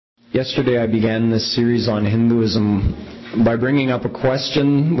Yesterday I began this series on Hinduism by bringing up a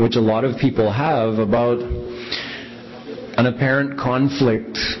question which a lot of people have about an apparent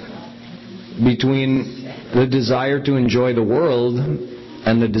conflict between the desire to enjoy the world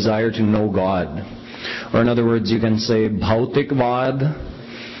and the desire to know God. Or in other words, you can say Bhautikvad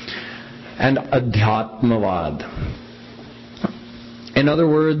and Adhyatmavad. In other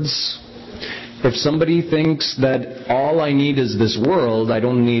words, if somebody thinks that all I need is this world, I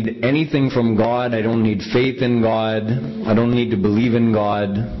don't need anything from God, I don't need faith in God, I don't need to believe in God,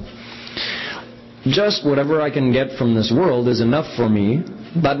 just whatever I can get from this world is enough for me,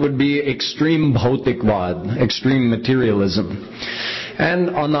 that would be extreme bhautikvad, extreme materialism. And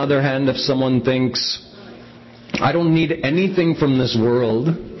on the other hand, if someone thinks, I don't need anything from this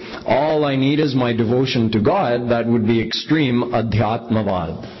world, all I need is my devotion to God, that would be extreme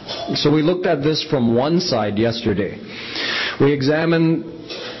adhyatmavad. So we looked at this from one side yesterday. We examined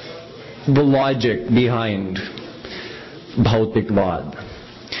the logic behind bhautikvad.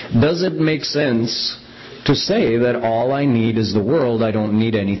 Does it make sense to say that all I need is the world, I don't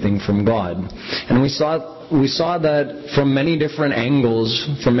need anything from God? And we saw that from many different angles,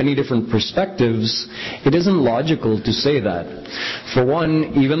 from many different perspectives, it isn't logical to say that. For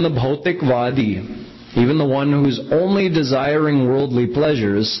one, even the bhautikvadi, even the one who's only desiring worldly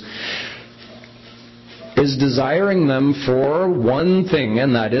pleasures, is desiring them for one thing,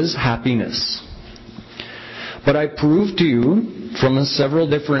 and that is happiness. But I proved to you from several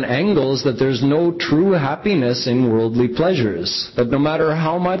different angles that there's no true happiness in worldly pleasures. That no matter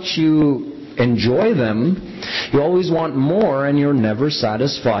how much you enjoy them, you always want more and you're never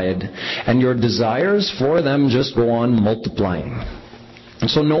satisfied. And your desires for them just go on multiplying.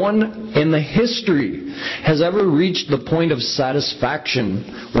 So no one in the history has ever reached the point of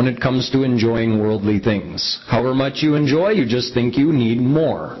satisfaction when it comes to enjoying worldly things. However much you enjoy, you just think you need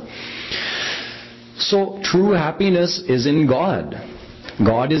more. So true happiness is in God.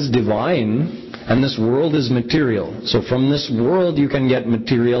 God is divine and this world is material. So from this world you can get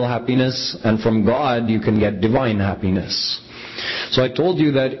material happiness, and from God you can get divine happiness. So I told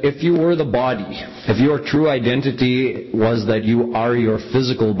you that if you were the body, if your true identity was that you are your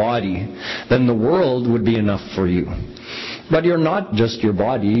physical body, then the world would be enough for you. But you're not just your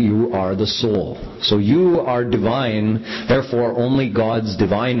body, you are the soul. So you are divine, therefore only God's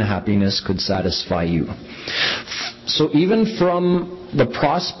divine happiness could satisfy you. So even from the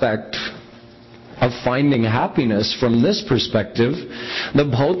prospect of finding happiness from this perspective, the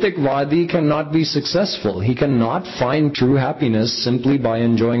bhautikvadi cannot be successful. He cannot find true happiness simply by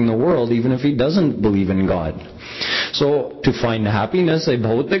enjoying the world, even if he doesn't believe in God. So to find happiness, a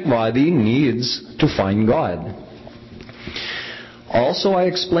bhautikvadi needs to find God. Also, I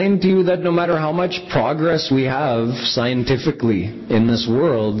explained to you that no matter how much progress we have scientifically in this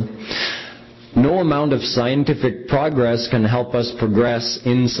world, no amount of scientific progress can help us progress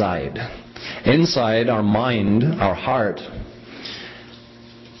inside. Inside our mind, our heart,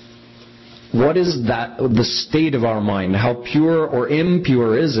 what is that, the state of our mind? How pure or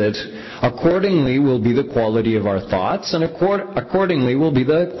impure is it? Accordingly will be the quality of our thoughts, and accordingly will be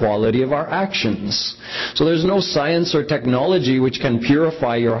the quality of our actions. So there's no science or technology which can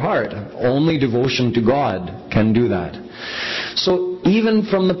purify your heart. Only devotion to God can do that. So even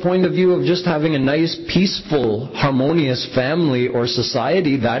from the point of view of just having a nice, peaceful, harmonious family or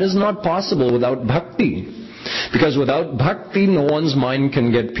society, that is not possible without bhakti. Because without bhakti, no one's mind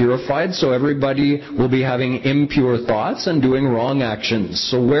can get purified, so everybody will be having impure thoughts and doing wrong actions.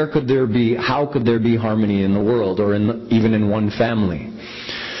 So how could there be harmony in the world, or even in one family?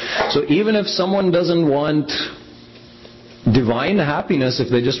 So even if someone doesn't want divine happiness, if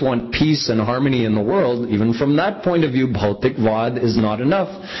they just want peace and harmony in the world, even from that point of view, bhautikvad is not enough.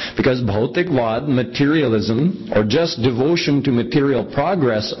 Because bhautikvad, materialism, or just devotion to material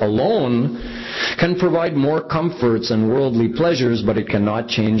progress alone, can provide more comforts and worldly pleasures, but it cannot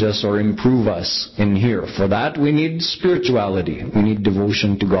change us or improve us in here. For that, we need spirituality. We need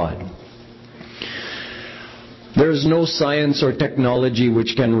devotion to God. There is no science or technology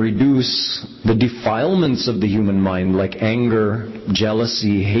which can reduce the defilements of the human mind, like anger,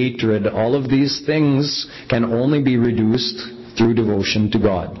 jealousy, hatred. All of these things can only be reduced through devotion to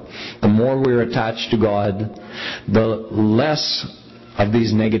God. The more we're attached to God, the less of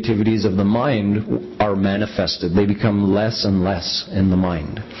these negativities of the mind are manifested. They become less and less in the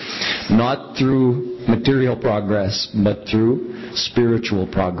mind. Not through material progress, but through spiritual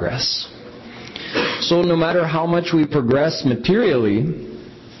progress. So no matter how much we progress materially,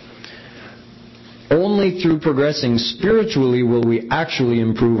 only through progressing spiritually will we actually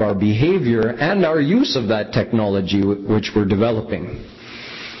improve our behavior and our use of that technology which we're developing.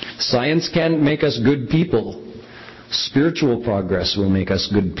 Science can't make us good people. Spiritual progress will make us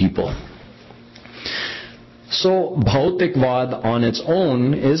good people. So, Bhautikvad on its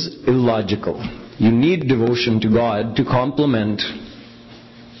own is illogical. You need devotion to God to complement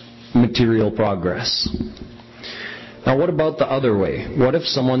material progress. Now, what about the other way? What if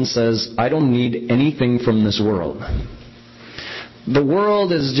someone says, I don't need anything from this world? The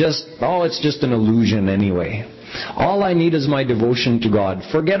world is it's just an illusion anyway. All I need is my devotion to God.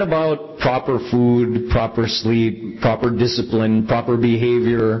 Forget about proper food, proper sleep, proper discipline, proper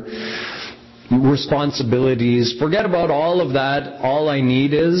behavior, responsibilities. Forget about all of that. All I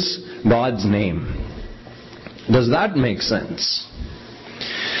need is God's name. Does that make sense?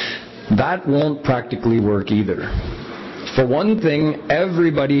 That won't practically work either. For one thing,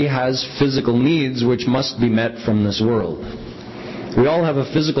 everybody has physical needs which must be met from this world. We all have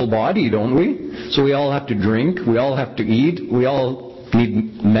a physical body, don't we? So we all have to drink, we all have to eat, we all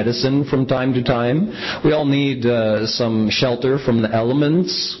need medicine from time to time, we all need some shelter from the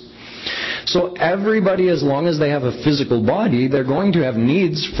elements. So everybody, as long as they have a physical body, they're going to have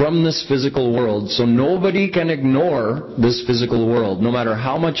needs from this physical world. So nobody can ignore this physical world, no matter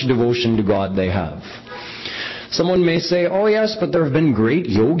how much devotion to God they have. Someone may say, oh yes, but there have been great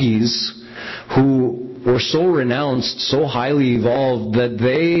yogis who were so renounced, so highly evolved, that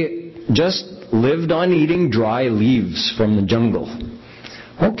they just lived on eating dry leaves from the jungle.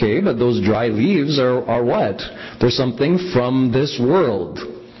 Okay, but those dry leaves are what? They're something from this world.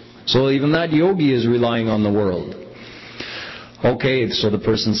 So even that yogi is relying on the world. Okay, so the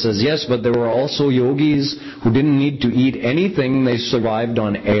person says, yes, but there were also yogis who didn't need to eat anything. They survived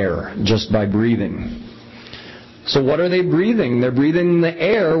on air just by breathing. So what are they breathing? They're breathing the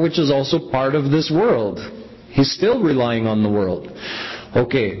air, which is also part of this world. He's still relying on the world.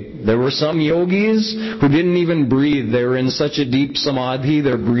 Okay, there were some yogis who didn't even breathe. They were in such a deep samadhi,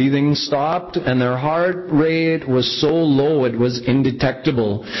 their breathing stopped, and their heart rate was so low it was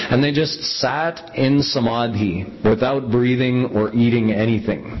indetectable. And they just sat in samadhi without breathing or eating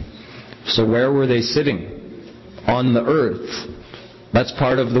anything. So where were they sitting? On the earth. That's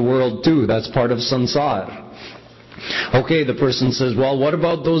part of the world too. That's part of sansar. Okay, the person says, well, what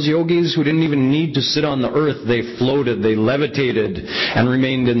about those yogis who didn't even need to sit on the earth? They floated, they levitated, and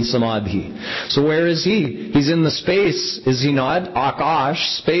remained in samadhi. So where is he? He's in the space, is he not?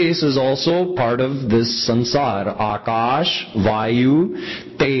 Akash, space, is also part of this sansar. Akash,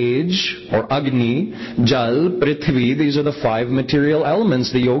 Vayu, Tej, or Agni, Jal, Prithvi, these are the 5 material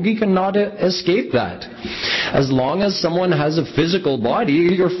elements. The yogi cannot escape that. As long as someone has a physical body,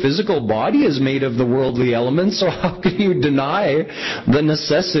 your physical body is made of the worldly elements, so how can you deny the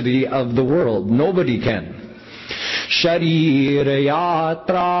necessity of the world? Nobody can. Sharira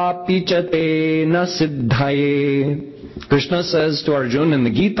yatra pichate na siddhaye. Krishna says to Arjuna in the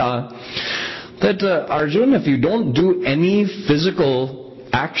Gita that, Arjuna, if you don't do any physical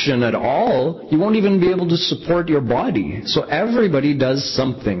action at all, you won't even be able to support your body. So everybody does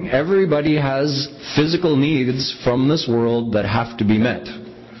something. Everybody has physical needs from this world that have to be met.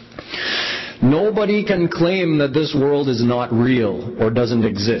 Nobody can claim that this world is not real or doesn't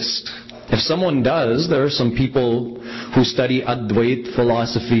exist. If someone does, there are some people who study Advait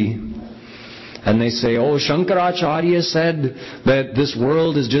philosophy, and they say, oh, Shankaracharya said that this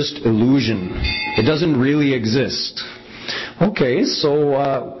world is just illusion. It doesn't really exist. Okay,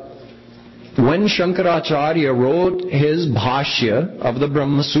 so when Shankaracharya wrote his Bhashya of the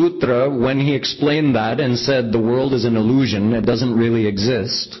Brahma Sutra, when he explained that and said the world is an illusion, it doesn't really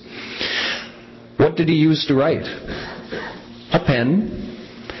exist, what did he use to write? A pen.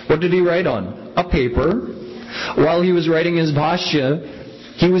 What did he write on? A paper. While he was writing his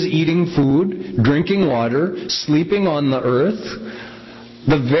Bhashya, he was eating food, drinking water, sleeping on the earth.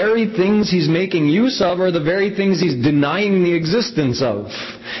 The very things he's making use of are the very things he's denying the existence of.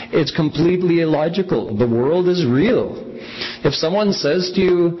 It's completely illogical. The world is real. If someone says to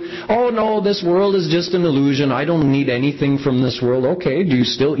you, oh no, this world is just an illusion, I don't need anything from this world, okay, do you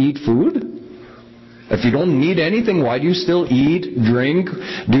still eat food? If you don't need anything, why do you still eat, drink?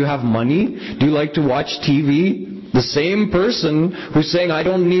 Do you have money? Do you like to watch TV? The same person who's saying, I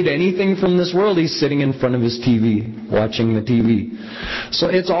don't need anything from this world, he's sitting in front of his TV, watching the TV. So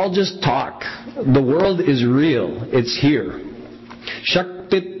it's all just talk. The world is real. It's here.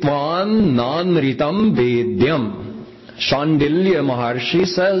 Shaktitvan nanritam vedyam. Shandilya Maharshi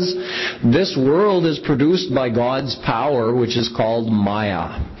says, this world is produced by God's power, which is called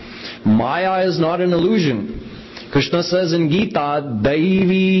Maya. Maya is not an illusion. Krishna says in Gita,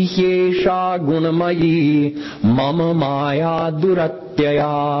 Daivi hyesha gunamayi mama maya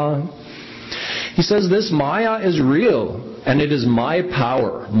duratyaya. He says this Maya is real. and it is my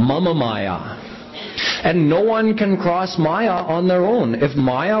power, Mama Maya. And no one can cross Maya on their own. If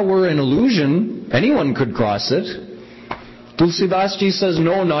Maya were an illusion, anyone could cross it. Tulsidas Ji says,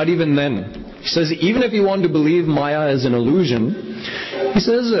 no, not even then. He says, even if you want to believe Maya is an illusion, he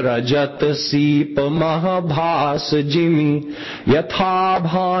says, Rajat Seep Mahabhas Jimi Yatha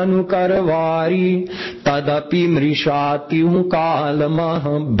Bhanu Karvari Tadapi Mrishati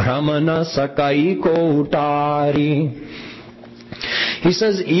Hukalamah Brahmana Sakai Kotari. He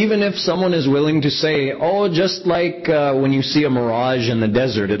says, even if someone is willing to say, oh, just like when you see a mirage in the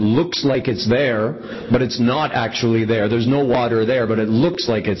desert, it looks like it's there, but it's not actually there. There's no water there, but it looks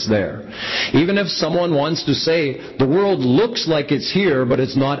like it's there. Even if someone wants to say, the world looks like it's here, but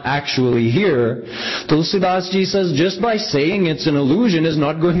it's not actually here, Tulsidas Ji says, just by saying it's an illusion is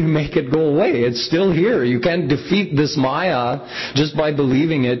not going to make it go away. It's still here. You can't defeat this Maya just by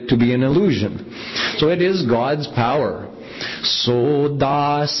believing it to be an illusion. So it is God's power. So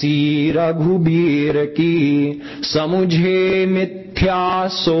dasi Raghubir ki samujhe mithya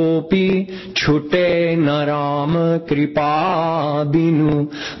sopi chute naram kripa binu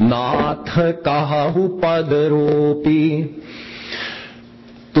nath kahu padaropi.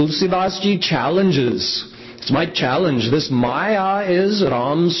 Tulsidas Ji challenges. It's my challenge. This Maya is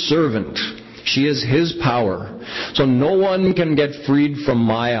Ram's servant. She is his power. So no one can get freed from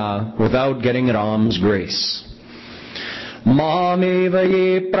Maya without getting Ram's grace. Mameva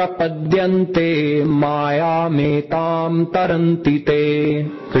ye prapadyante maya metam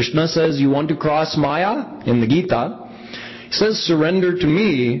tarantite. Krishna says, you want to cross Maya? In the Gita, he says, surrender to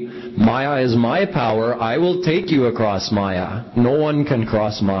me. Maya is my power. I will take you across Maya. No one can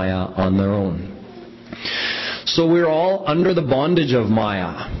cross Maya on their own. So we're all under the bondage of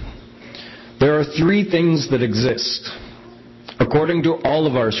Maya. There are three things that exist. According to all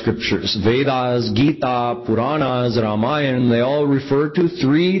of our scriptures, Vedas, Gita, Puranas, Ramayana, they all refer to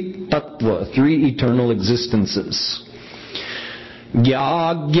three tattva, three eternal existences.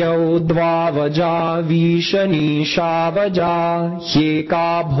 Gyagyo dvavaja vishani shavaja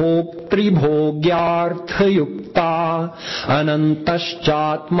hyeka bhoktri bhogyartha yukta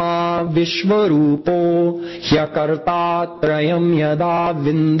anantaschatma vishvarupo hyakarta trayam yada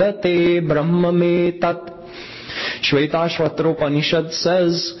vindate brahma me tat. Shvetashvatra Upanishad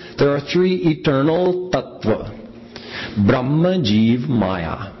says there are three eternal tattva. Brahma, Jeev,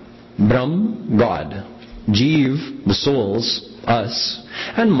 Maya. Brahm, God. Jeev, the souls, us.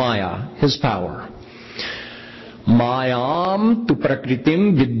 And Maya, his power. Mayam tu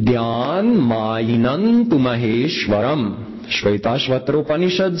prakritim vidyan mayinan tu maheshwaram. Shvetashvatra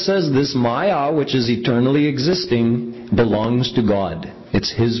Upanishad says this Maya, which is eternally existing, belongs to God.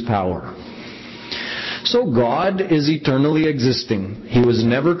 It's his power. So God is eternally existing. He was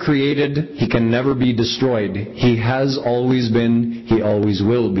never created. He can never be destroyed. He has always been. He always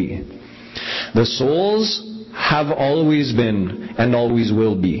will be. The souls have always been and always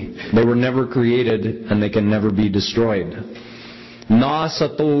will be. They were never created and they can never be destroyed. Na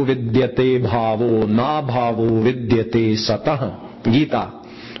sato vidyate bhavo, na bhavo vidyate satah. Gita.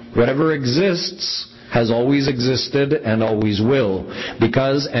 Whatever exists has always existed and always will,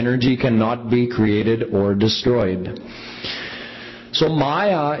 because energy cannot be created or destroyed. So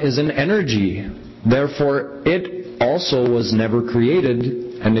Maya is an energy. Therefore, it also was never created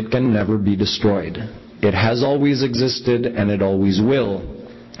and it can never be destroyed. It has always existed and it always will.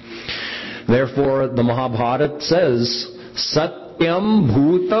 Therefore, the Mahabharata says, Satyam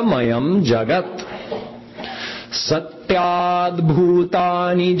bhutamayam jagat. Satyad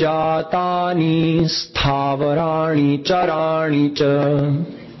bhutani jatani sthavarani charani cha.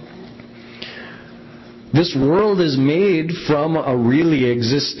 This world is made from a really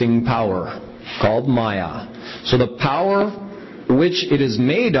existing power called Maya. So the power which it is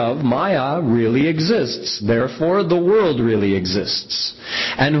made of, Maya, really exists. Therefore, the world really exists.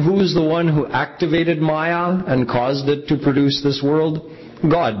 And who's the one who activated Maya and caused it to produce this world?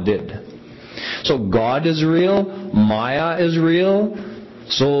 God did. So God is real, Maya is real.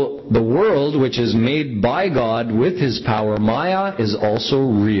 So the world, which is made by God with his power, Maya, is also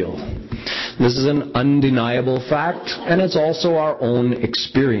real. This is an undeniable fact, and it's also our own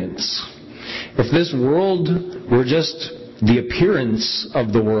experience. If this world were just the appearance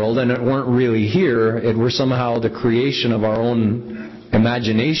of the world and it weren't really here, it were somehow the creation of our own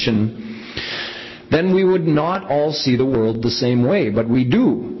imagination, then we would not all see the world the same way. But we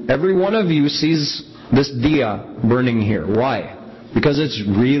do. Every one of you sees this diya burning here. Why? Because it's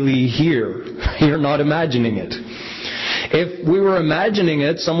really here. You're not imagining it. If we were imagining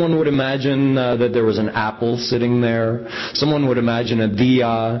it, someone would imagine that there was an apple sitting there. Someone would imagine a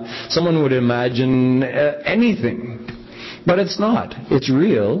diya. Someone would imagine anything. But it's not. It's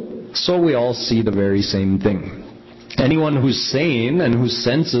real, so we all see the very same thing. Anyone who's sane and whose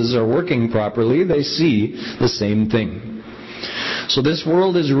senses are working properly, they see the same thing. So this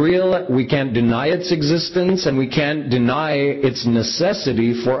world is real, we can't deny its existence, and we can't deny its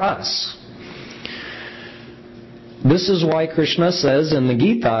necessity for us. This is why Krishna says in the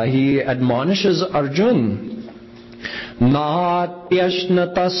Gita, he admonishes Arjuna,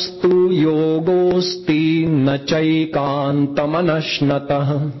 Natyashnatastu yogosti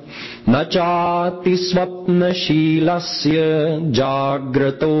nachaikantamanashnatah nachati swapnashilasya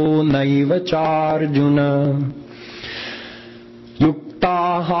jagrato naivacharjuna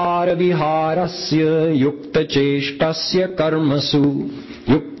yuktahara viharasya yuktacheshtasya karmasu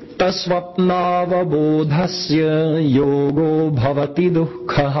yuktasvapnavabodhasya yogo bhavati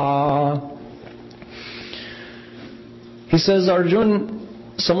dukkhaha. He says, Arjuna,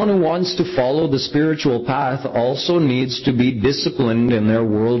 someone who wants to follow the spiritual path also needs to be disciplined in their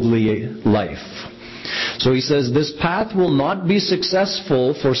worldly life. So he says, this path will not be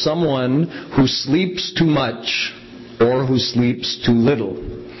successful for someone who sleeps too much or who sleeps too little.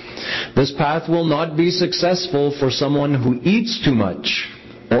 This path will not be successful for someone who eats too much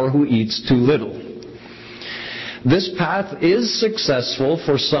or who eats too little. This path is successful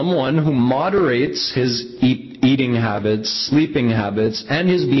for someone who moderates his eating habits, sleeping habits, and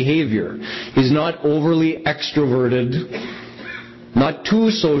his behavior. He's not overly extroverted, not too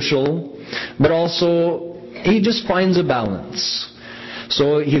social, but also he just finds a balance.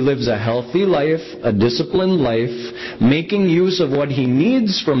 So he lives a healthy life, a disciplined life, making use of what he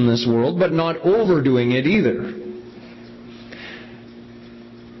needs from this world, but not overdoing it either.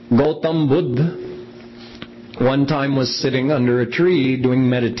 Gautam Buddha one time was sitting under a tree doing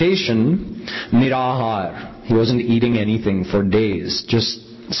meditation, nirahar. He wasn't eating anything for days, just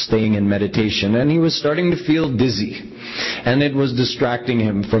staying in meditation. And he was starting to feel dizzy. And it was distracting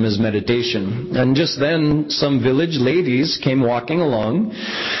him from his meditation. And just then, some village ladies came walking along,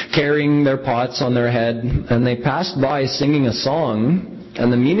 carrying their pots on their head. And they passed by singing a song.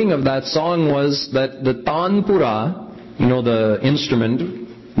 And the meaning of that song was that the tanpura, the instrument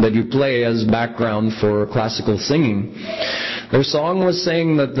that you play as background for classical singing, their song was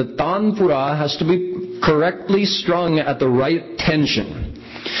saying that the tanpura has to be correctly strung at the right tension.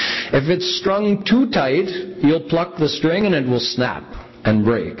 If it's strung too tight, you'll pluck the string and it will snap and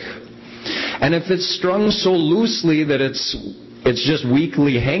break. And if it's strung so loosely that it's just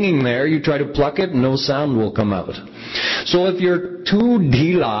weakly hanging there, you try to pluck it, no sound will come out. So if you're too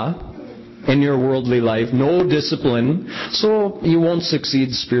dhila in your worldly life, no discipline, so you won't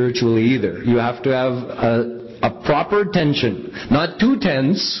succeed spiritually either. You have to have a proper tension. Not too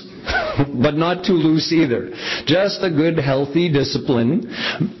tense, but not too loose either. Just a good, healthy discipline,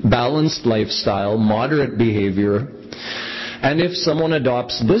 balanced lifestyle, moderate behavior. And if someone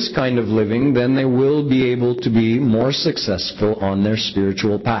adopts this kind of living, then they will be able to be more successful on their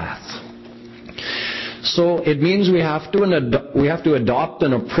spiritual path. So it means we have to adopt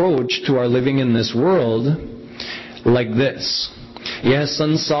an approach to our living in this world like this. यह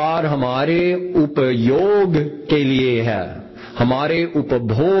संसार हमारे उपयोग के लिए है, हमारे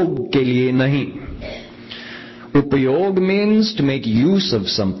उपभोग के लिए नहीं. Upayog means to make use of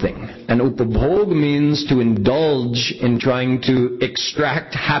something, and upabhog means to indulge in trying to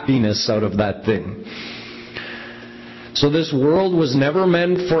extract happiness out of that thing. So this world was never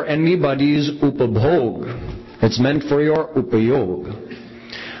meant for anybody's upabhog. It's meant for your upayog.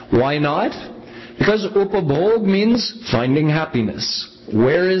 Why not? Because upabhog means finding happiness.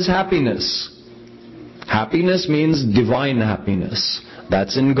 Where is happiness? Happiness means divine happiness.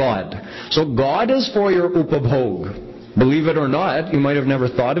 That's in God. So God is for your upabhog. Believe it or not, you might have never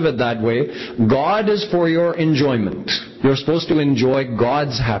thought of it that way. God is for your enjoyment. You're supposed to enjoy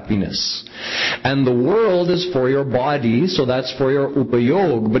God's happiness. And the world is for your body, so that's for your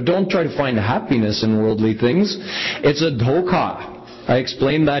upayog. But don't try to find happiness in worldly things. It's a dhokha. I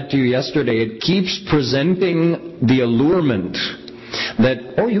explained that to you yesterday. It keeps presenting the allurement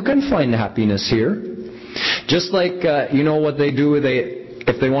that, you can find happiness here. Just like, what they do,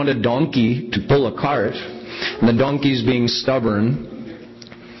 if they want a donkey to pull a cart, and the donkey's being stubborn,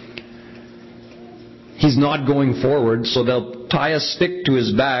 he's not going forward, so they'll tie a stick to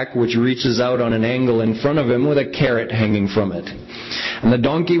his back, which reaches out on an angle in front of him with a carrot hanging from it. And the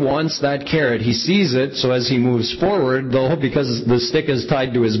donkey wants that carrot. He sees it, so as he moves forward, though because the stick is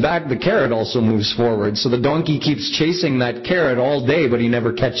tied to his back, the carrot also moves forward. So the donkey keeps chasing that carrot all day, but he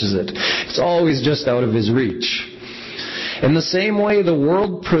never catches it. It's always just out of his reach. In the same way, the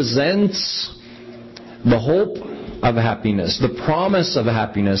world presents the hope of happiness, the promise of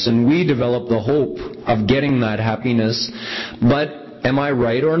happiness, and we develop the hope of getting that happiness. But am I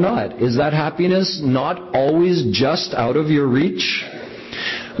right or not? Is that happiness not always just out of your reach?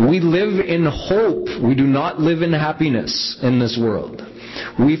 We live in hope. We do not live in happiness in this world.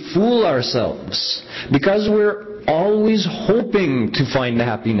 We fool ourselves because we're always hoping to find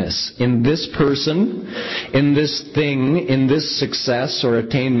happiness in this person, in this thing, in this success or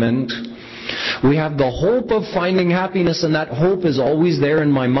attainment. We have the hope of finding happiness, and that hope is always there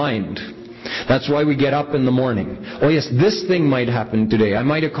in my mind. That's why we get up in the morning. Oh yes, this thing might happen today. I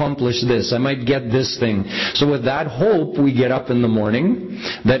might accomplish this. I might get this thing. So with that hope, we get up in the morning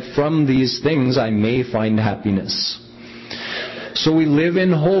that from these things I may find happiness. So we live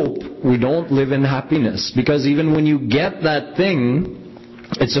in hope. We don't live in happiness. Because even when you get that thing,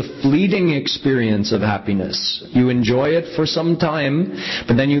 it's a fleeting experience of happiness. You enjoy it for some time,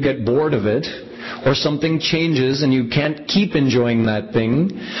 but then you get bored of it. Or something changes and you can't keep enjoying that thing,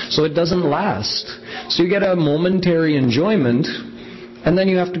 so it doesn't last. So you get a momentary enjoyment, and then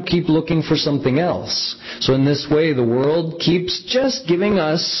you have to keep looking for something else. So in this way, the world keeps just giving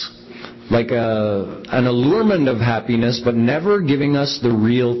us like an allurement of happiness, but never giving us the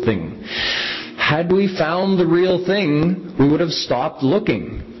real thing. Had we found the real thing, we would have stopped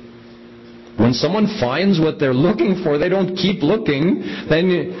looking. When someone finds what they're looking for, they don't keep looking. Then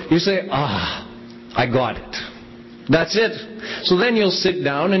you say, I got it. That's it. So then you'll sit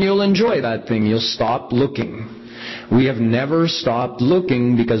down and you'll enjoy that thing. You'll stop looking. We have never stopped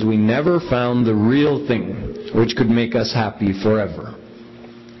looking because we never found the real thing which could make us happy forever.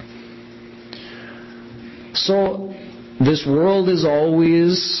 So this world is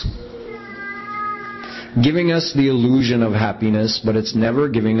always giving us the illusion of happiness, but it's never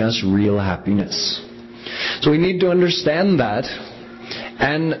giving us real happiness. So we need to understand that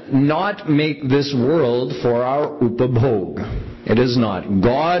and not make this world for our upabhog. It is not.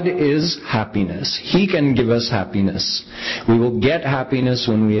 God is happiness. He can give us happiness. We will get happiness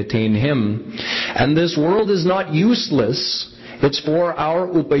when we attain Him. And this world is not useless. It's for our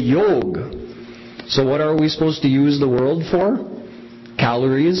upayog. So what are we supposed to use the world for?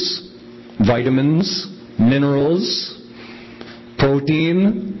 Calories, vitamins, minerals,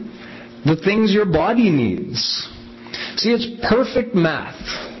 protein, the things your body needs. See, it's perfect math.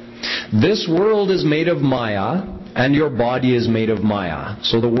 This world is made of Maya, and your body is made of Maya.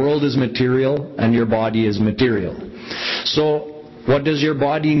 So the world is material, and your body is material. So what does your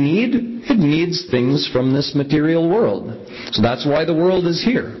body need? It needs things from this material world. So that's why the world is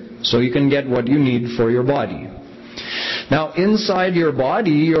here. So you can get what you need for your body. Now, inside your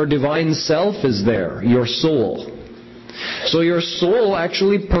body, your divine self is there, your soul. So your soul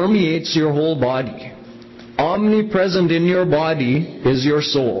actually permeates your whole body. Omnipresent in your body is your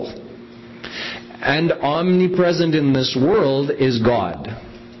soul. And omnipresent in this world is God.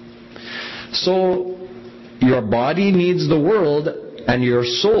 So your body needs the world, and your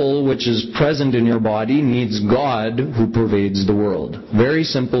soul, which is present in your body, needs God who pervades the world. Very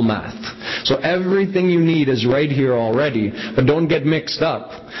simple math. So everything you need is right here already, but don't get mixed up.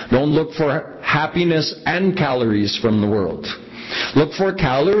 Don't look for happiness and calories from the world. Look for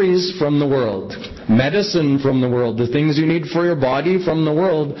calories from the world, medicine from the world, the things you need for your body from the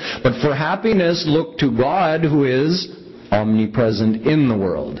world. But for happiness, look to God who is omnipresent in the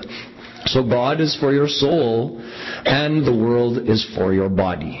world. So God is for your soul, and the world is for your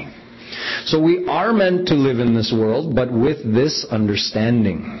body. So we are meant to live in this world, but with this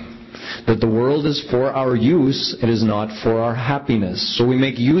understanding that the world is for our use, it is not for our happiness. So we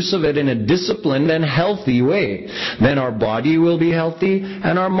make use of it in a disciplined and healthy way. Then our body will be healthy,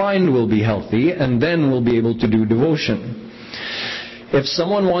 and our mind will be healthy, and then we'll be able to do devotion. If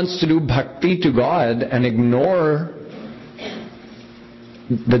someone wants to do bhakti to God and ignore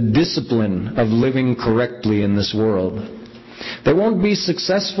the discipline of living correctly in this world, they won't be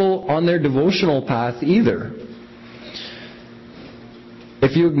successful on their devotional path either.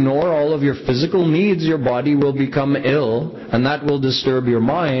 If you ignore all of your physical needs, your body will become ill, and that will disturb your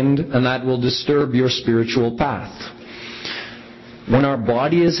mind, and that will disturb your spiritual path. When our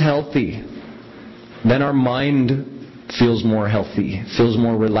body is healthy, then our mind feels more healthy, feels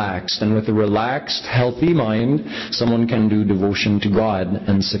more relaxed. And with a relaxed, healthy mind, someone can do devotion to God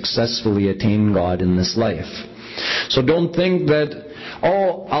and successfully attain God in this life. So don't think that,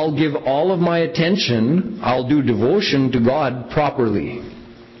 I'll give all of my attention, I'll do devotion to God properly,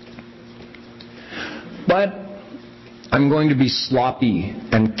 but I'm going to be sloppy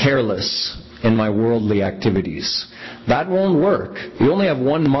and careless in my worldly activities. That won't work. You only have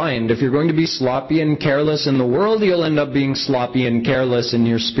one mind. If you're going to be sloppy and careless in the world, you'll end up being sloppy and careless in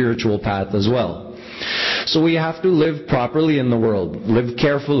your spiritual path as well. So we have to live properly in the world, live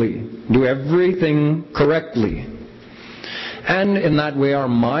carefully, do everything correctly. And in that way our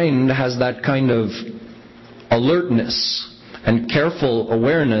mind has that kind of alertness and careful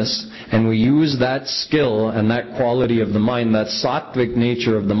awareness, and we use that skill and that quality of the mind, that sattvic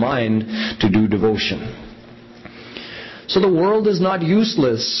nature of the mind, to do devotion. So the world is not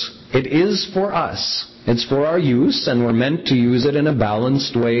useless. It is for us. It's for our use, and we're meant to use it in a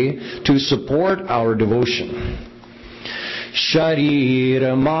balanced way to support our devotion.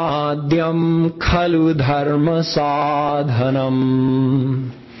 Sharira madhyam khalu dharma sadhanam.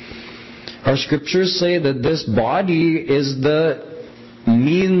 Our scriptures say that this body is the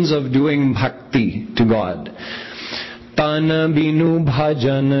means of doing bhakti to God. Tan binu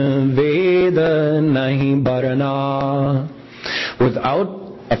bhajan veda nahi barana. Without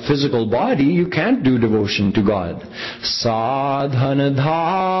a physical body, you can't do devotion to God. Sadhana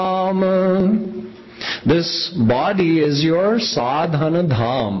dham. This body is your sadhana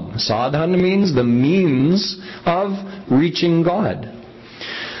dham. Sadhana means the means of reaching God.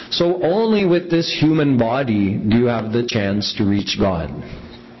 So only with this human body do you have the chance to reach God.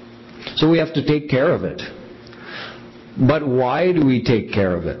 So we have to take care of it. But why do we take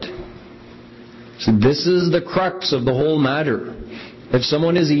care of it? So this is the crux of the whole matter. If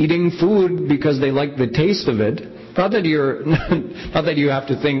someone is eating food because they like the taste of it, not that you have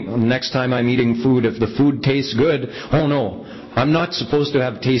to think, next time I'm eating food, if the food tastes good, oh no, I'm not supposed to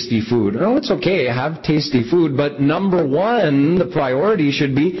have tasty food. No, it's okay, have tasty food, but number one, the priority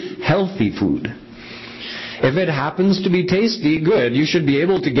should be healthy food. If it happens to be tasty, good. You should be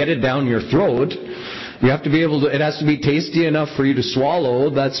able to get it down your throat. You have to be able to, it has to be tasty enough for you to swallow,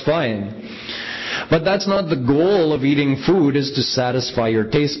 that's fine. But that's not the goal of eating food, is to satisfy your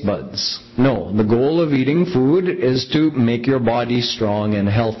taste buds. No, the goal of eating food is to make your body strong and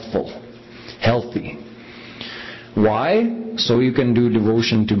healthy. Why? So you can do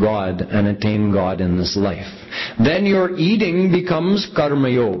devotion to God and attain God in this life. Then your eating becomes karma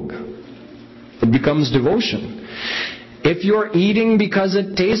yoga. It becomes devotion. If you're eating because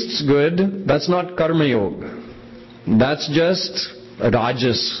it tastes good, that's not karma yoga. That's just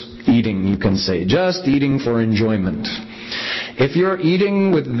rajas eating, you can say. Just eating for enjoyment. If you're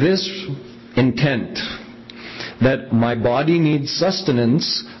eating with this intent, that my body needs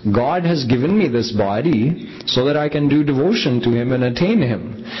sustenance, God has given me this body so that I can do devotion to Him and attain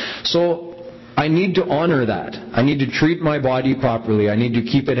Him. So I need to honor that. I need to treat my body properly. I need to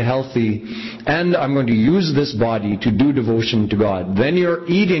keep it healthy. And I'm going to use this body to do devotion to God. Then your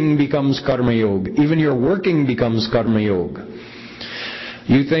eating becomes karma yoga. Even your working becomes karma yoga.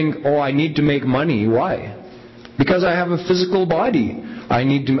 You think, oh, I need to make money. Why? Because I have a physical body. I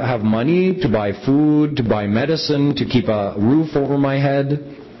need to have money to buy food, to buy medicine, to keep a roof over my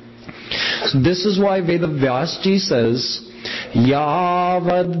head. So this is why Vedavyasji says,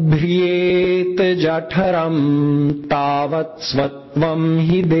 Yavad bhriyet jatharam tavat svatvam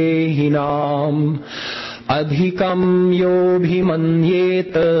hi dehinam adhikam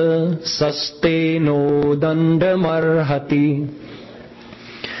yobhimanyet sasteno dandamarhati.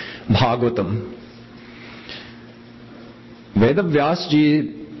 Bhagavatam.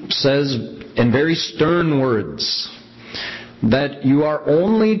 Vedavyasji says in very stern words that you are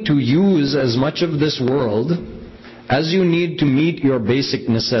only to use as much of this world as you need to meet your basic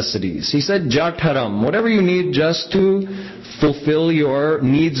necessities. He said, Jatharam, whatever you need just to fulfill your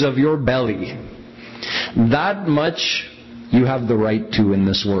needs of your belly. That much you have the right to in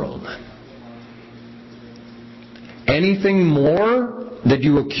this world. Anything more that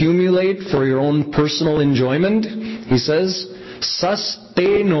you accumulate for your own personal enjoyment, he says,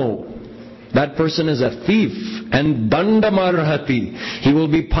 sasteno. That person is a thief, and dandamarhati. He will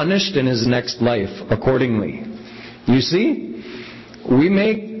be punished in his next life accordingly. You see, we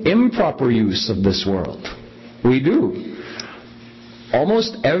make improper use of this world. We do.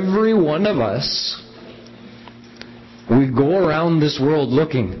 Almost every one of us, we go around this world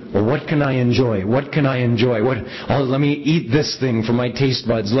looking, well, what can I enjoy? What can I enjoy? Let me eat this thing for my taste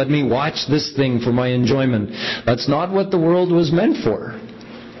buds. Let me watch this thing for my enjoyment. That's not what the world was meant for.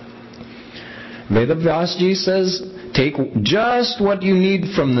 Vedavyasji says, take just what you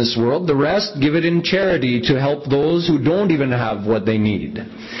need from this world. The rest, give it in charity to help those who don't even have what they need.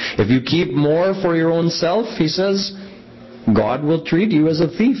 If you keep more for your own self, he says, God will treat you as a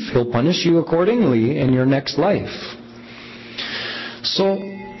thief. He'll punish you accordingly in your next life. So,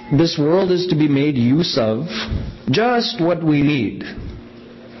 this world is to be made use of just what we need.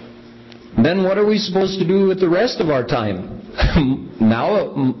 Then what are we supposed to do with the rest of our time?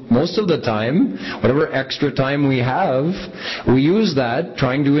 Now, most of the time, whatever extra time we have, we use that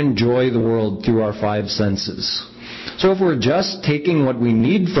trying to enjoy the world through our five senses. So if we're just taking what we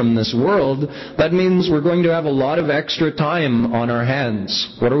need from this world, that means we're going to have a lot of extra time on our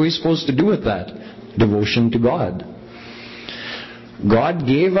hands. What are we supposed to do with that? Devotion to God. God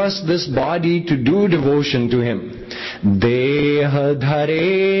gave us this body to do devotion to Him. Deh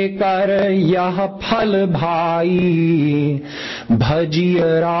dhare kar yah phal bhai,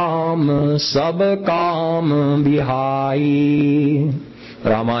 bhajiya Ram sab kaam bihai.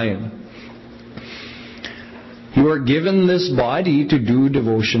 Ramayana. You are given this body to do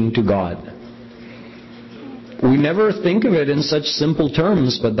devotion to God. We never think of it in such simple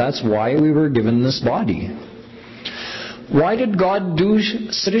terms, but that's why we were given this body. Why did God do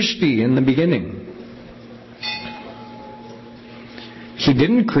Srishti in the beginning? He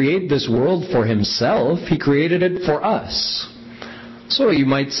didn't create this world for Himself. He created it for us. So you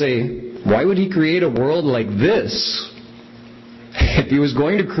might say, why would He create a world like this? If He was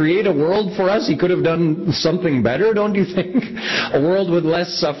going to create a world for us, He could have done something better, don't you think? A world with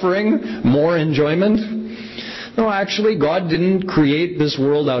less suffering, more enjoyment? No, actually, God didn't create this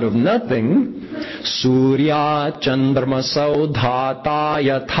world out of nothing. Surya Chandrama Saudhata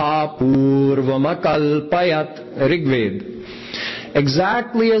Yatha Purvamakalpayat. Rigved.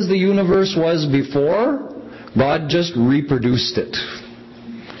 Exactly as the universe was before, God just reproduced it.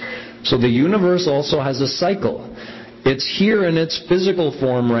 So the universe also has a cycle. It's here in its physical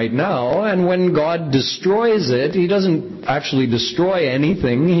form right now, and when God destroys it, He doesn't actually destroy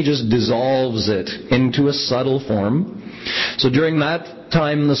anything, He just dissolves it into a subtle form. So during that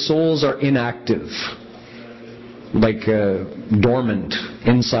time, the souls are inactive, like dormant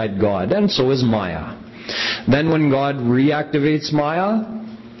inside God, and so is Maya. Then when God reactivates Maya,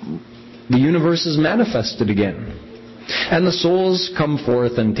 the universe is manifested again, and the souls come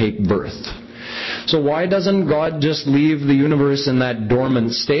forth and take birth. So why doesn't God just leave the universe in that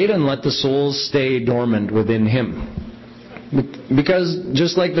dormant state and let the souls stay dormant within Him? Because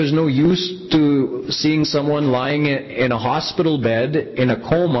just like there's no use to seeing someone lying in a hospital bed in a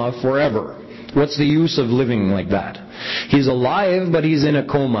coma forever. What's the use of living like that? He's alive, but he's in a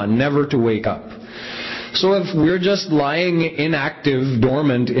coma, never to wake up. So if we're just lying inactive,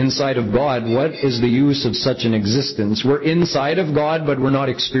 dormant inside of God, what is the use of such an existence? We're inside of God, but we're not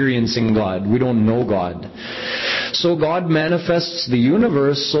experiencing God. We don't know God. So God manifests the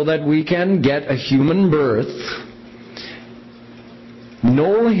universe so that we can get a human birth,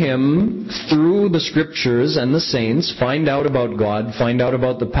 know Him through the Scriptures and the saints, find out about God, find out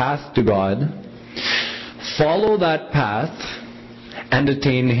about the path to God, follow that path, and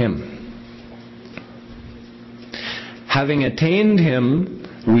attain Him. Having attained Him,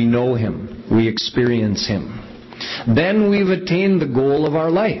 we know Him, we experience Him. Then we've attained the goal of our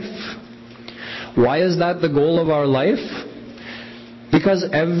life. Why is that the goal of our life? Because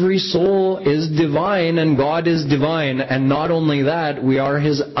every soul is divine and God is divine, and not only that, we are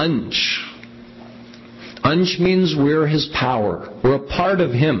His ansh. Ansh means we're His power. We're a part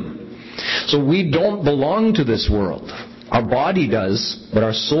of Him. So we don't belong to this world. Our body does, but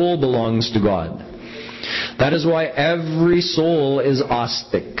our soul belongs to God. That is why every soul is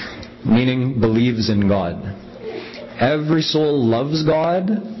astik, meaning believes in God. Every soul loves God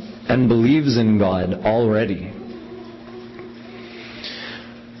and believes in God already.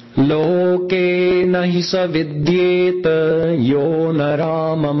 Loke nahi savidyeta yo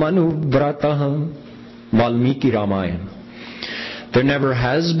narama manuvratah. Valmiki Ramayana. There never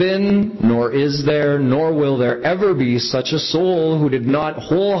has been, nor is there, nor will there ever be such a soul who did not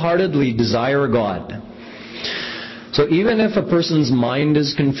wholeheartedly desire God. So even if a person's mind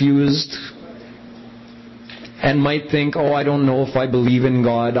is confused and might think, oh, I don't know if I believe in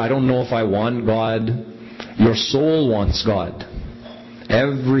God, I don't know if I want God, your soul wants God.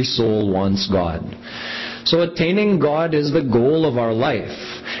 Every soul wants God. So attaining God is the goal of our life.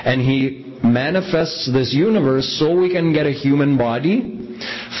 And He manifests this universe so we can get a human body,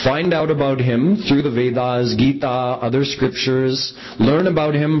 find out about Him through the Vedas, Gita, other scriptures, learn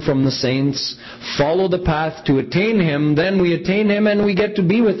about Him from the saints, follow the path to attain Him, then we attain Him and we get to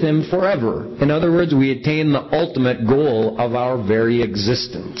be with Him forever. In other words, we attain the ultimate goal of our very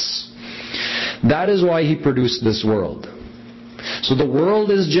existence. That is why He produced this world. So the world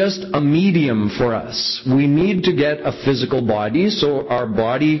is just a medium for us. We need to get a physical body so our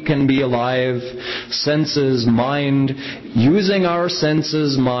body can be alive, senses, mind. Using our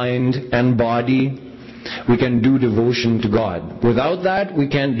senses, mind, and body, we can do devotion to God. Without that, we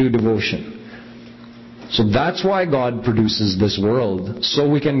can't do devotion. So that's why God produces this world, so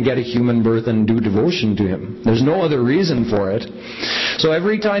we can get a human birth and do devotion to Him. There's no other reason for it. So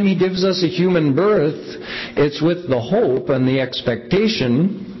every time He gives us a human birth, it's with the hope and the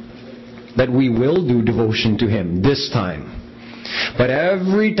expectation that we will do devotion to Him this time. But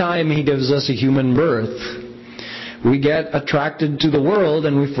every time He gives us a human birth, we get attracted to the world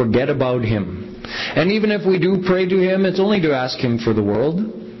and we forget about Him. And even if we do pray to Him, it's only to ask Him for the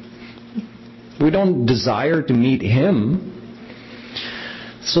world. We don't desire to meet Him.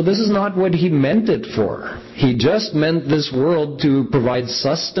 So this is not what He meant it for. He just meant this world to provide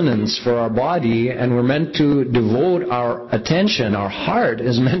sustenance for our body, and we're meant to devote our attention, our heart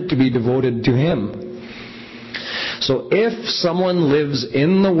is meant to be devoted to Him. So if someone lives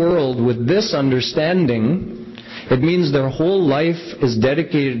in the world with this understanding, it means their whole life is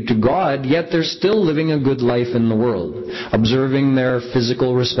dedicated to God, yet they're still living a good life in the world, observing their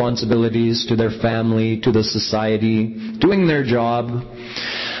physical responsibilities to their family, to the society, doing their job,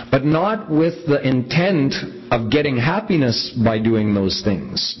 but not with the intent of getting happiness by doing those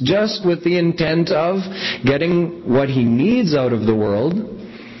things, just with the intent of getting what he needs out of the world,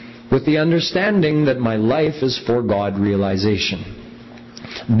 with the understanding that my life is for God realization.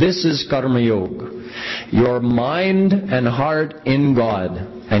 This is Karma Yoga. Your mind and heart in God,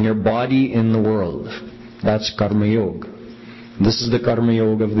 and your body in the world. That's Karma Yoga. This is the Karma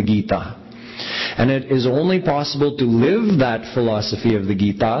Yoga of the Gita. And it is only possible to live that philosophy of the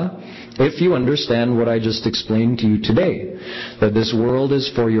Gita if you understand what I just explained to you today. That this world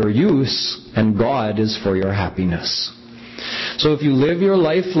is for your use, and God is for your happiness. So if you live your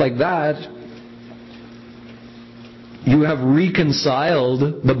life like that, you have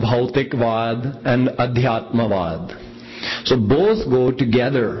reconciled the Bhautikvad and Adhyatmavad. So both go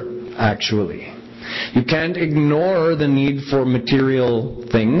together, actually. You can't ignore the need for material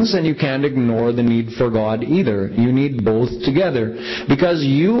things, and you can't ignore the need for God either. You need both together. Because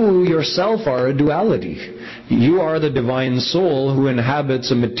you yourself are a duality. You are the divine soul who inhabits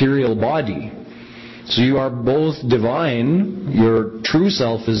a material body. So you are both divine, your true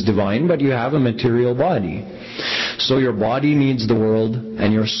self is divine, but you have a material body. So your body needs the world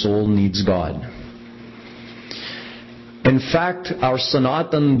and your soul needs God. In fact, our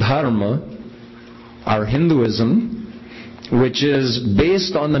Sanatan Dharma, our Hinduism, which is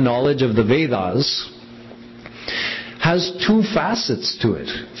based on the knowledge of the Vedas, has two facets to it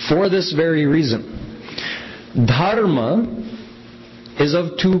for this very reason. Dharma is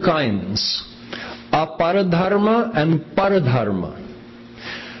of two kinds. Aparadharma and Paradharma.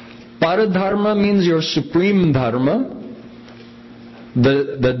 Paradharma means your supreme dharma,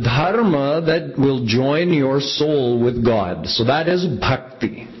 the dharma that will join your soul with God. So that is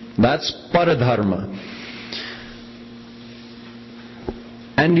bhakti. That's Paradharma.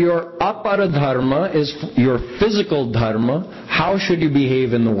 And your Aparadharma is your physical dharma. How should you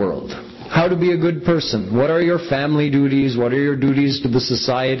behave in the world? How to be a good person? What are your family duties? What are your duties to the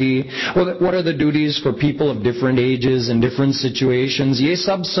society? What are the duties for people of different ages and different situations? Ye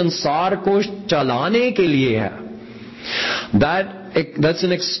sab sansar ko chalane ke liye hai. That's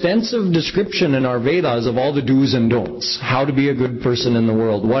an extensive description in our Vedas of all the do's and don'ts. How to be a good person in the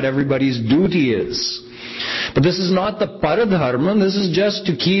world. What everybody's duty is. But this is not the Paradharma. This is just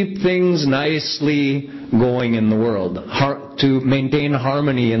to keep things nicely going in the world. To maintain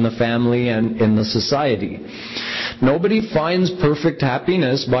harmony in the family and in the society. Nobody finds perfect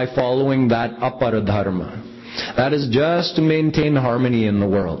happiness by following that Aparadharma. That is just to maintain harmony in the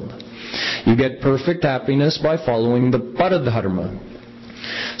world. You get perfect happiness by following the Paradharma.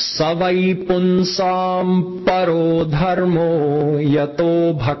 Savai punsam paro dharmo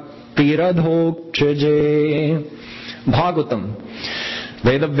yato bhaktiradhokchaje. Bhagavatam.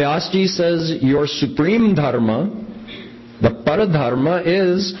 Veda Vyasji says your supreme dharma, the Paradharma,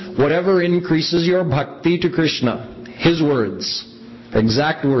 is whatever increases your bhakti to Krishna. His words.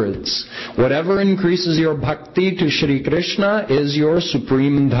 Exact words. Whatever increases your bhakti to Shri Krishna is your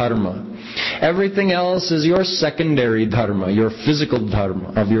supreme dharma. Everything else is your secondary dharma, your physical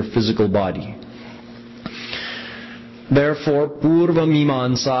dharma of your physical body. Therefore, Purva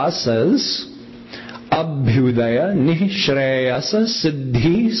Mimamsa says, Abhyudaya Nishreyasa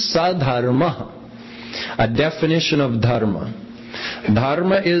Siddhi Sadharma. A definition of dharma.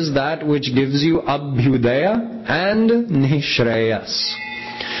 Dharma is that which gives you abhyudaya and nishreyas.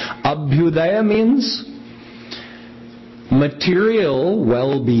 Abhyudaya means material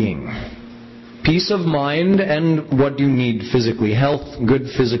well-being, peace of mind, and what you need physically, health, good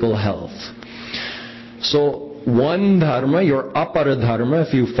physical health. So one dharma, your aparadharma,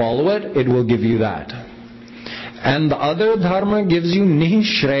 if you follow it, it will give you that. And the other dharma gives you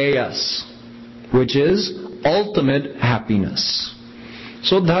nishreyas. which is ultimate happiness.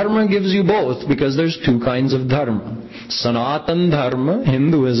 So dharma gives you both, because there's two kinds of dharma. Sanatana Dharma,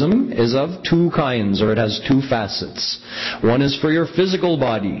 Hinduism, is of two kinds, or it has two facets. One is for your physical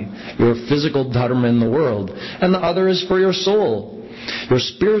body, your physical dharma in the world, and the other is for your soul, your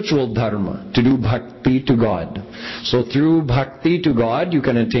spiritual dharma, to do bhakti to God. So through bhakti to God, you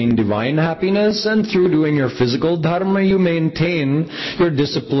can attain divine happiness, and through doing your physical dharma, you maintain your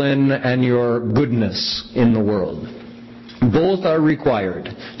discipline and your goodness in the world. Both are required.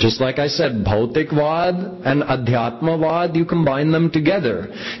 Just like I said, Bhautikvad and Adhyatmavad, you combine them together.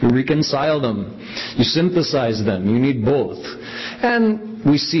 You reconcile them. You synthesize them. You need both. And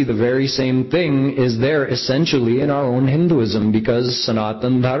we see the very same thing is there essentially in our own Hinduism, because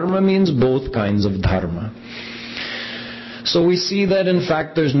Sanatana Dharma means both kinds of dharma. So we see that in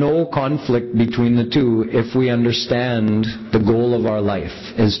fact there's no conflict between the two if we understand the goal of our life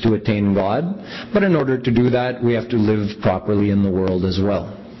is to attain God. But in order to do that, we have to live properly in the world as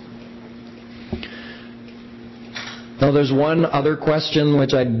well. Now there's one other question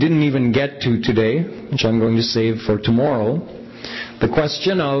which I didn't even get to today, which I'm going to save for tomorrow. The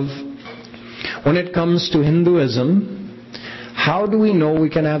question of, when it comes to Hinduism, how do we know we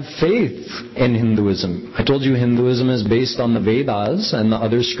can have faith in Hinduism? I told you Hinduism is based on the Vedas and the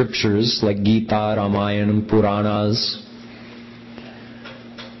other scriptures like Gita, Ramayana, and Puranas.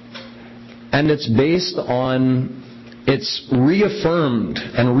 And it's based on, it's reaffirmed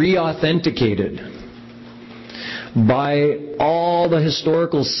and re-authenticated by all the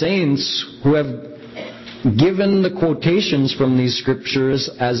historical saints who have given the quotations from these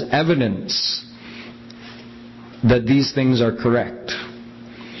scriptures as evidence that these things are correct.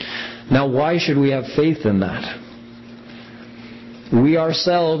 Now, why should we have faith in that? We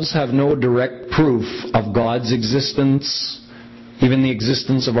ourselves have no direct proof of God's existence, even the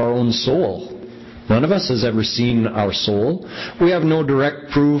existence of our own soul. None of us has ever seen our soul. We have no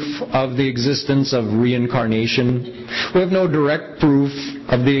direct proof of the existence of reincarnation. We have no direct proof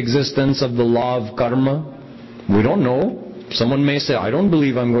of the existence of the law of karma. We don't know. Someone may say, I don't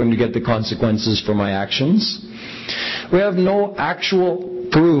believe I'm going to get the consequences for my actions. We have no actual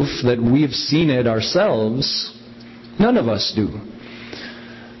proof that we've seen it ourselves. None of us do.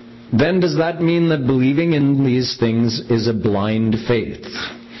 Then does that mean that believing in these things is a blind faith?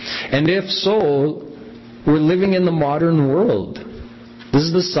 And if so, we're living in the modern world. This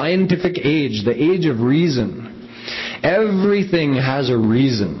is the scientific age, the age of reason. Everything has a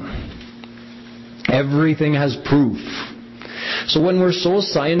reason. Everything has proof. So when we're so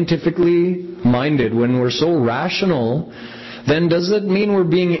scientifically minded, when we're so rational, then does it mean we're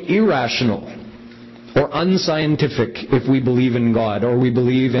being irrational or unscientific if we believe in God, or we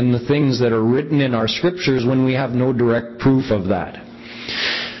believe in the things that are written in our scriptures when we have no direct proof of that?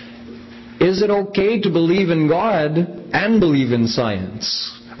 Is it okay to believe in God and believe in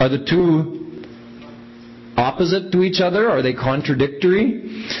science? Are the two opposite to each other? Are they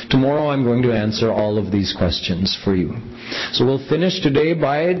contradictory? Tomorrow I'm going to answer all of these questions for you. So we'll finish today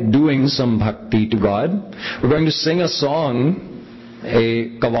by doing some bhakti to God. We're going to sing a song,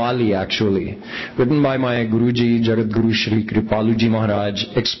 a Kavali actually, written by my Guruji, Jagadguru Shri Kripaluji Maharaj,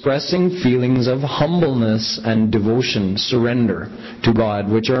 expressing feelings of humbleness and devotion, surrender to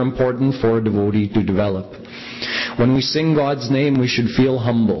God, which are important for a devotee to develop. When we sing God's name, we should feel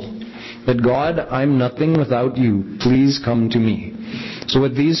humble. That God, I'm nothing without you. Please come to me. So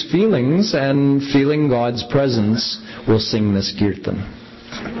with these feelings and feeling God's presence, we'll sing this kirtan.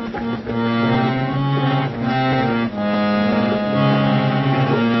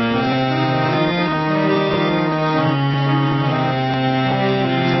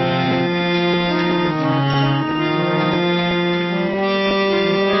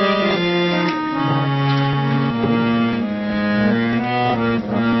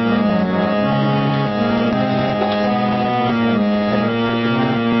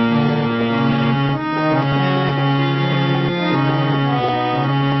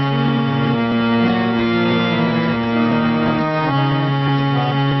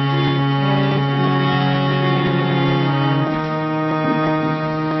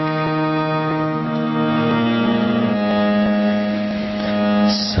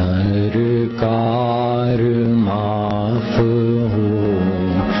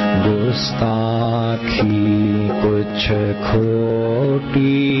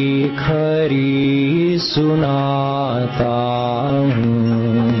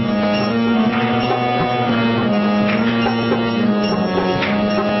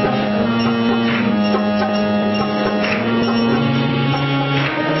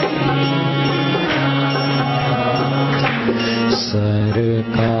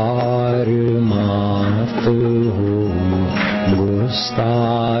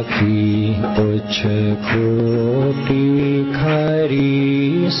 कुछ खोटी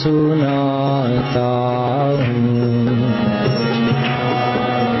खरी सुनाता हूँ।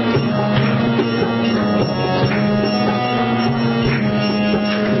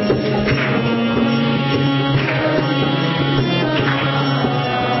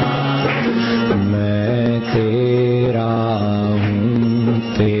 मैं तेरा हूँ,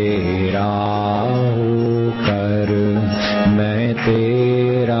 तेरा होकर मैं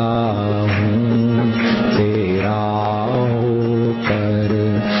तेरा हूँ, तेरा होकर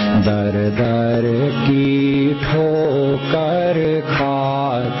दर दर की ठोकर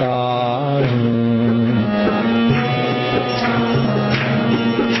खाता हूँ।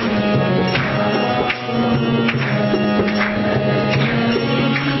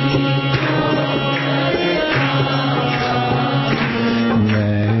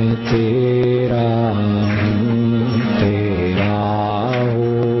 मैं तेरा हूँ, तेरा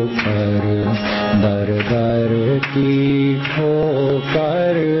होकर दर दर की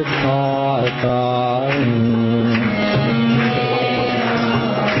ठोकर खाता हूँ।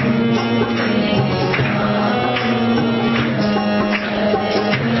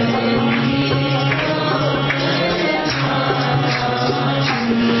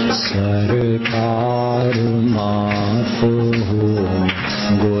 सरकार माफ हो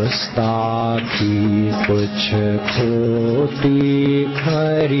गुस्ताखी कुछ खोटी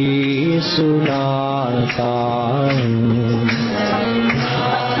खरी सुनाता हूँ।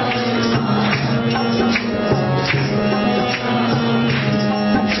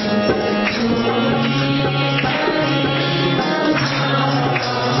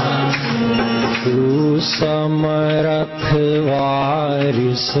 तू समर्थ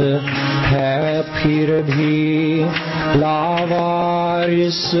वारिस है फिर भी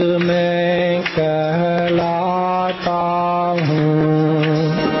लावारिस मैं कहलाता हूँ।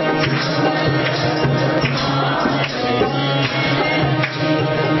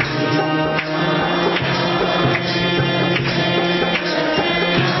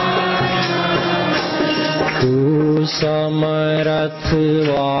 तू समर्थ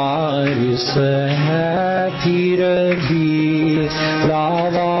वारिस है फिर भी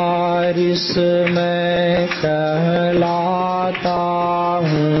लावारिस मैं कहलाता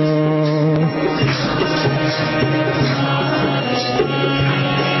हूँ।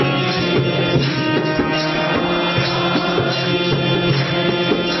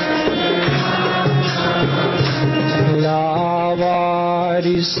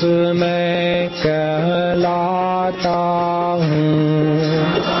 लावारिस मैं कहलाता हूँ।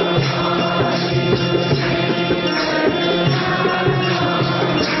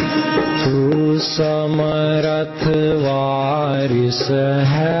 तू समर्थ वारिस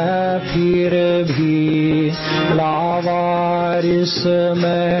है फिर भी लावारिस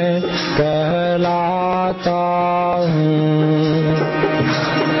मैं कहलाता हूँ।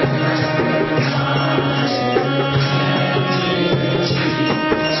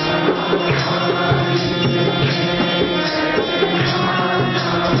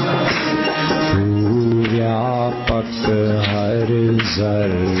 व्यापक हर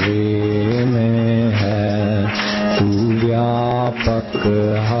जर्रे में है, तू व्यापक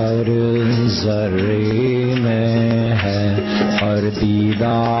हर जर्रे में है, और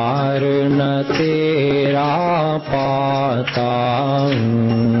दीदार न तेरा पाता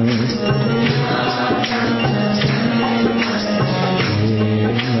हूँ।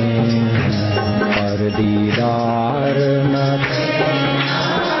 और दीदार न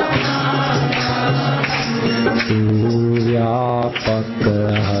तू व्यापक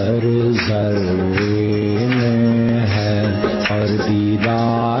हर जर्रे में है, और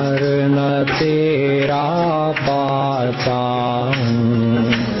दीदार न तेरा पाता हूँ।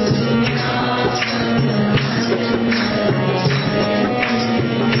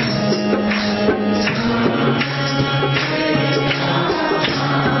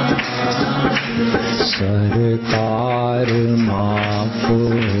 सरकार माफ हो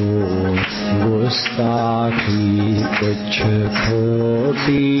गुस्ताखी कुछ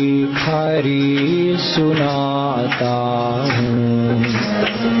खोटी खरी सुनाता हूँ।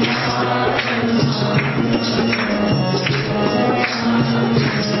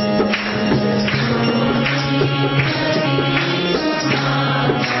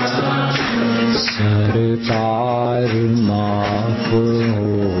 सरकार माफ हो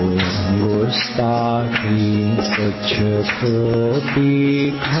गुस्ताखी कुछ खोटी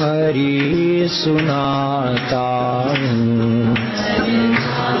खरी सुनाता हूँ।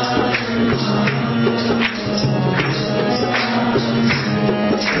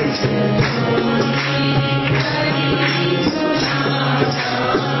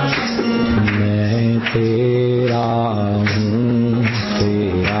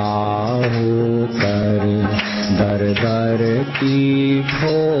 की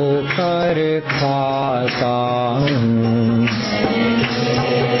ठोकर खाता हूँ।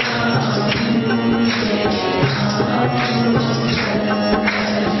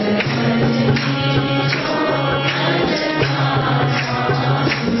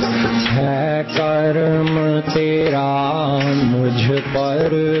 है कर्म तेरा मुझ पर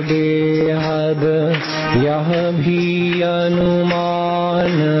बेहद, यह भी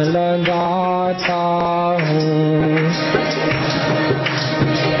अनुमान लगाता हूँ।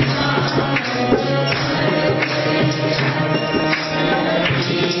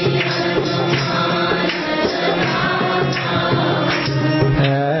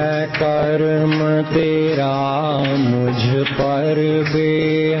 है कर्म तेरा मुझ पर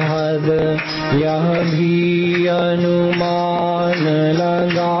बेहद, यह भी अनुमान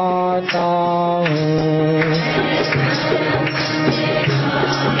लगाता हूँ।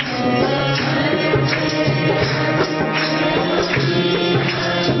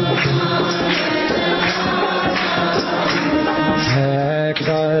 है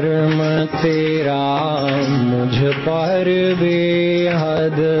कर्म तेरा मुझ पर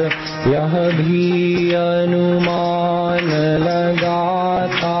बेहद, यह भी अनुमान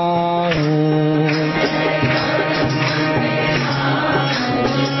लगाता हूँ।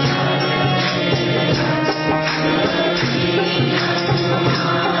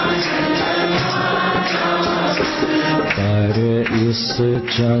 पर इस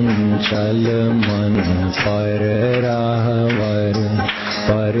चंचल मन पर रहवर,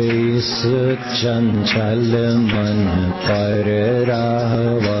 पर इस चंचल मन पर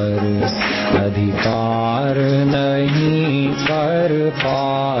रहवर, अधिकार नहीं कर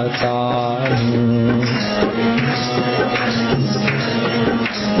पाता हूँ।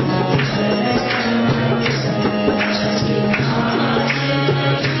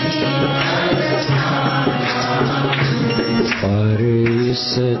 पर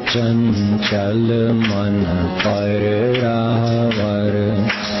इस चंचल मन पर रहवर,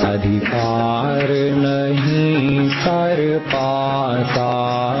 अधिकार नहीं कर पाता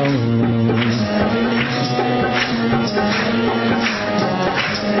हूँ।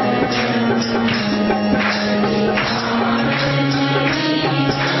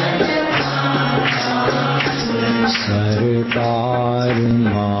 सरकार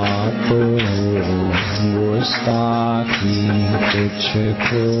माप हो गुस्ताखी, कुछ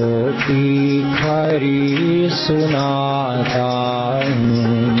खोटी खरी सुनाता हूँ।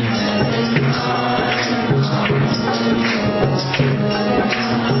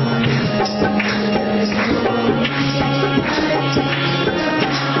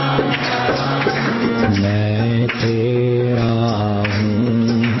 मैं तेरा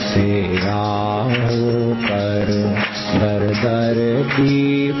हूँ, तेरा होकर दर दर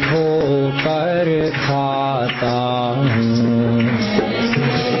की ठोकर खाता हूँ।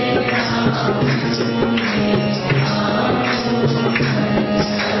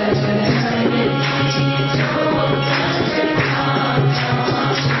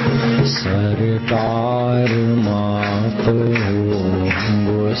 सरकार माफ हो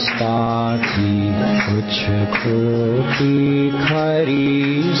गुस्ताखी, कुछ खोटी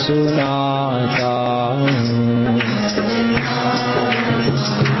खरी सुनाता हूँ।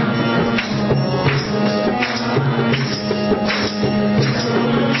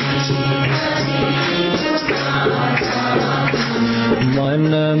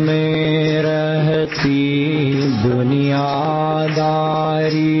 मन में रहती दुनियादारी,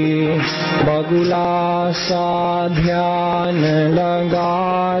 बगुला सा ध्यान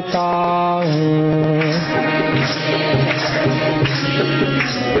लगाता हूँ।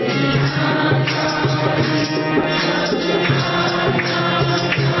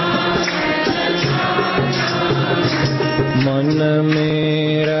 मन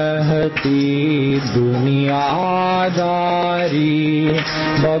में रहती दुनियादारी,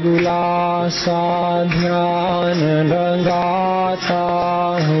 बगुला सा ध्यान लगाता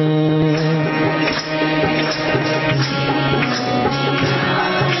हूँ।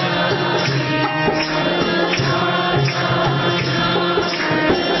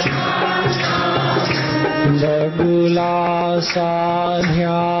 बगुला सा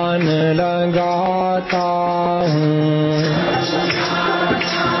ध्यान लगाता हूँ।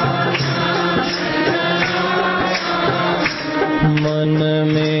 मन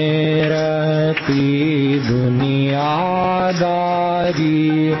में रहती दुनियादारी,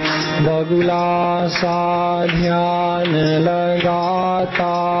 बगुला सा ध्यान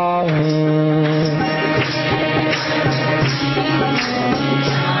लगाता हूँ।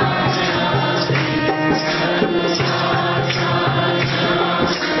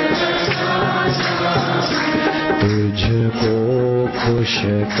 तुझको खुश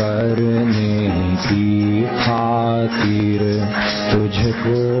करने की खातिर,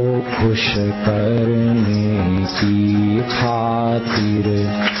 तुझको खुश करने की खातिर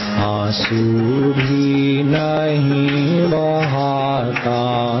आंसू भी नहीं बहाता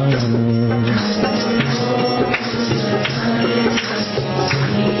हूँ।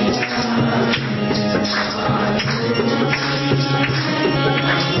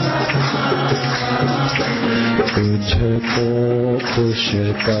 तुझको खुश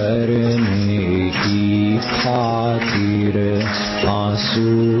करने की खातिर आंसू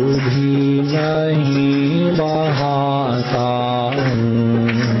भी नहीं बहाता हूँ।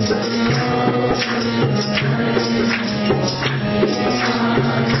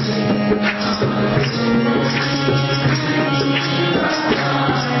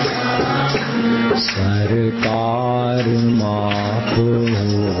 सरकार माफ हो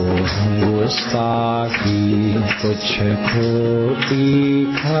गुस्ताखी, कुछ खोटी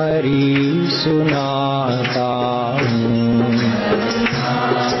खरी सुनाता हूँ।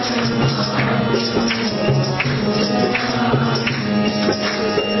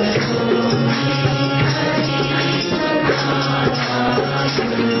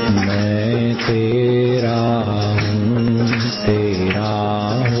 मैं तेरा हूँ, तेरा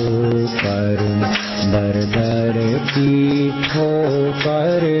होकर दर दर की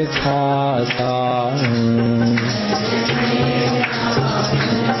ठोकर खाता हूँ।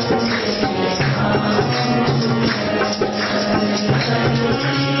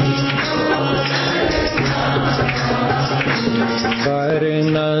 कर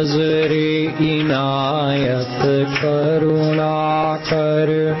नजरे इनायत करुणा कर,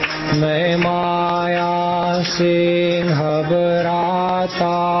 मैं माया से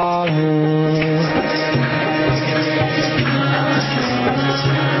घबराता हूँ।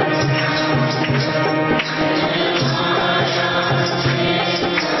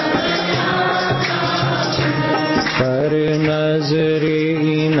 कर नजरे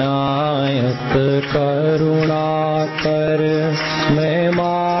इनायत करुणा कर, मैं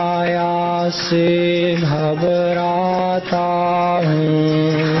माया से घबराता हूँ।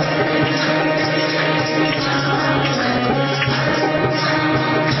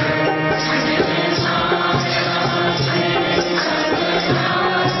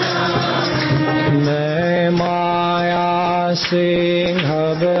 मैं माया से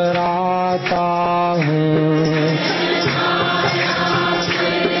घबराता हूँ।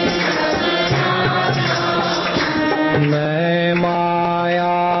 मैं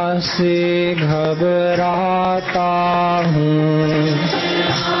माया से घबराता हूँ।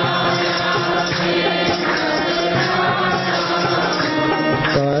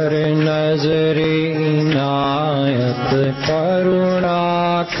 कर नजरे इनायत करुणा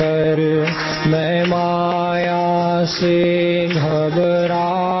कर, मैं माया से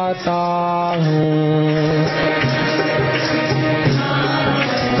घबराता हूँ।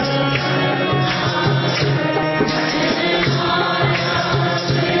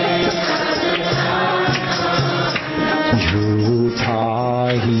 झूठा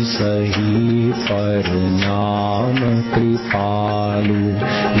ही सही पर नाम कृपालु,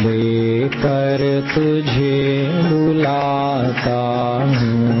 लेकर तुझे बुलाता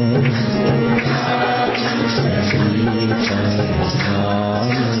हूँ। सही पर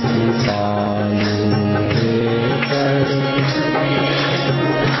नाम कृपालु, लेकर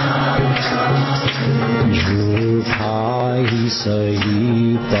झूठा ही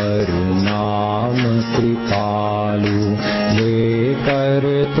सही पर नाम कृपालु, लेकर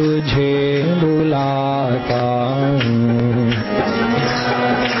तुझे बुलाता हूँ।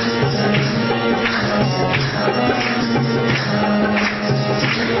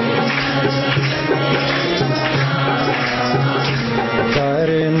 कर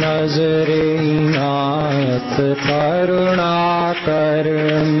नजरे इनायत करुणा कर,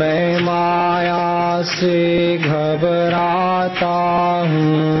 मैं माया से घबराता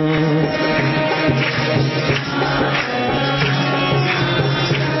हूँ।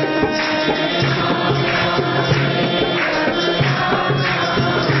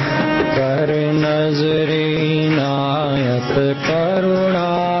 कर नजरे इनायत करुणा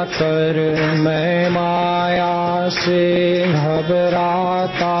कर, मैं माया से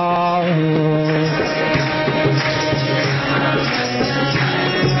घबराता हूँ।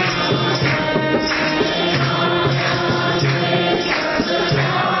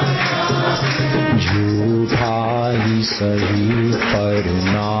 झूठा ही सही पर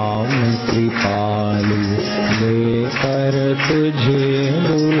नाम कृपालु, लेकर तुझे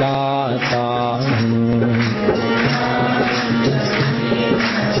बुलाता हूँ।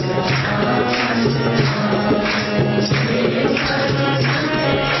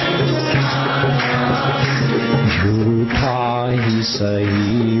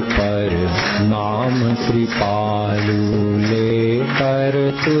 कृपालु लेकर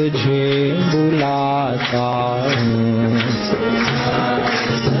तुझे बुलाता हूँ।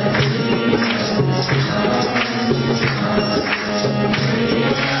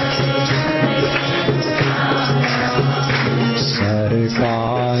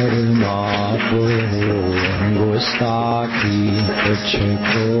 सरकार माफ हो गुस्ताखी, कुछ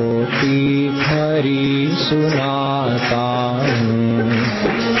खोटी खरी सुनाता हूँ।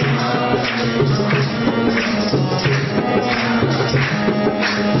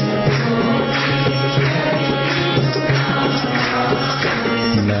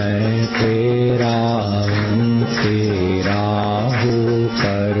 मैं तेरा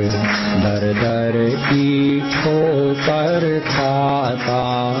होकर दर दर की ठोकर खाता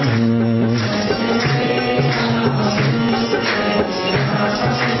हूँ।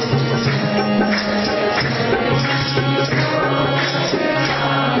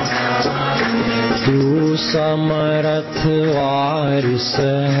 तू समर्थ वारिस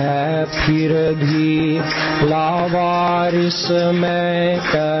है फिर भी लावारिस मैं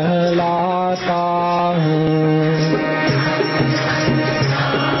कहलाता हूँ।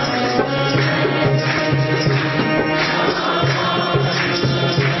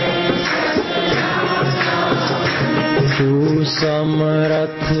 तू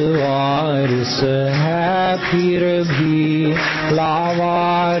समर्थ वारिस है फिर भी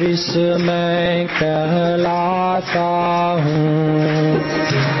लावारिस मैं कहलाता हूँ।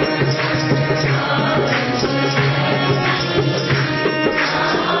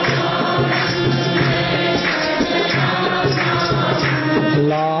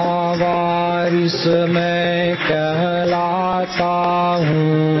 लावारिस मैं कहलाता हूँ।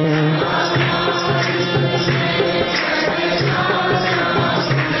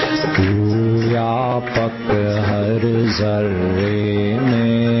 व्यापक हर जर्रे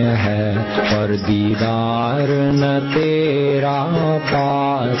में है पर दीदार न तेरा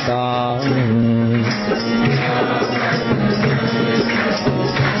पाता हूँ।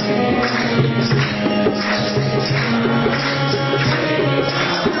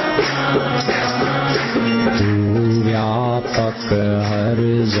 तू व्यापक हर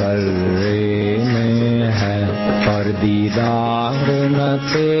जर्रे में है पर दीदार न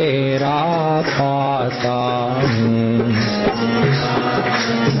तेरा पाता हूँ।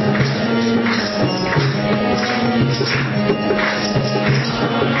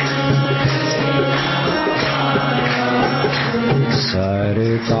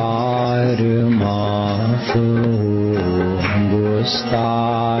 सरकार माफ हो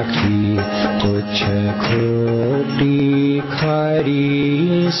गुस्ताखी, कुछ खोटी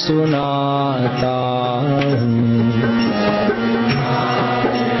खरी सुनाता हूँ।